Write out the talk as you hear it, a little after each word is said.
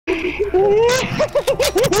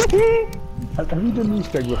Have you done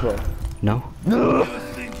Easter egg before? No. You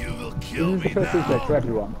think you will kill This is the me first Easter egg for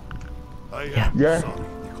everyone. I Yeah. am Yeah. sorry,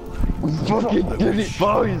 Nikolai. We fucking did it,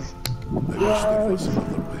 boys! I wish there was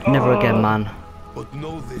another way. Never again, man. But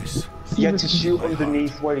know this. You have to shoot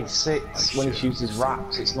underneath where he sits when he shoots his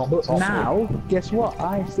raps. It's not the But top. now, guess what?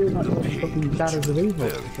 I still not got fucking Shadows of Evil.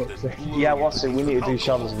 For fuck's sake. Yeah, what's it? We need to do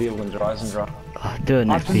Shadows of Evil and Rise and Dry. Oh, do it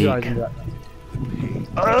next I've been week. driving that.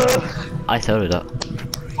 I sold it up.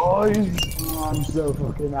 Boys! Oh, I'm so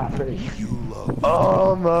fucking happy. You love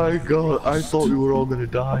Oh my god, I thought we were all gonna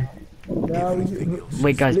die. No,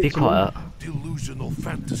 Wait, guys, be quiet. delusional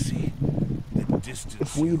fantasy. The distance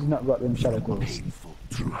if we'd not got them shadow claws, painful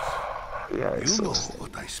truth. Yeah, it's You so know sick.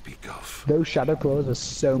 what I speak of. those shadow claws are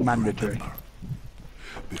so mandatory. Remember,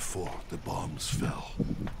 before the bombs fell,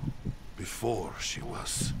 before she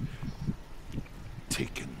was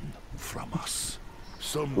taken from us,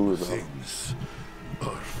 some things are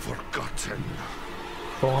forgotten.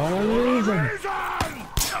 For a reason.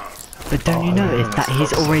 But don't you notice that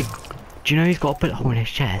he's already... Do you know he's got a bullet hole in his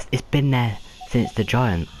chest? It's been there since the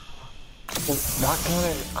giant. Well, that kind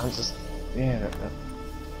of, I'm just, yeah.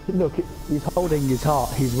 Look, he's holding his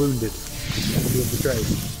heart. He's wounded. He was betrayed.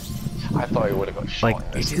 I thought he would have got shot.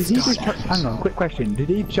 Like, Did he just hang on? Quick question. Did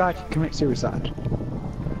he try to commit suicide?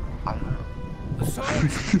 The souls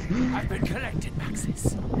have been collected,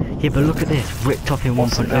 Maxis. Yeah, but look at this. Ripped off in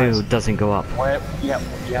 1.0 doesn't go up. Where, yeah,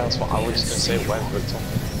 that's what I was just gonna say. Where's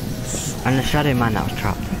Victor? And the shadow man that was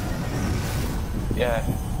trapped. Yeah,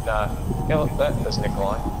 yeah, look, there's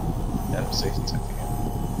Nikolai. MC,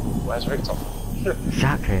 where's Victor?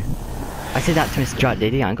 Exactly. I said that to Mr. Jack,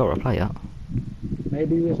 did he? I ain't got a reply yet.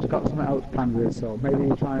 Maybe he's just got something else planned with his soul. Maybe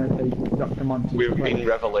he's trying to take Dr. Monty's We're place. in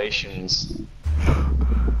Revelations.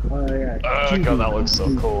 Oh yeah. Oh god, that looks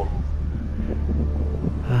so cool.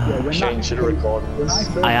 Yeah, when Shane that- should have recorded When I this.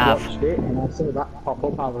 first I have. watched it and I saw that pop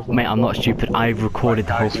up, I was like, Mate, I'm not stupid. I've recorded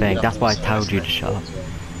the whole guys, thing. you That's why I know, told you to shut up.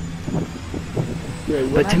 Yeah,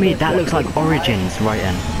 when But I to me, first that looks watched like it, Origins right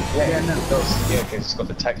in. Yeah, no, it does. Yeah, 'cause it's got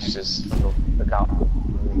the textures from the gap.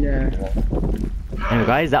 Yeah. Anyway,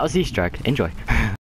 guys, that was Easter egg. Enjoy.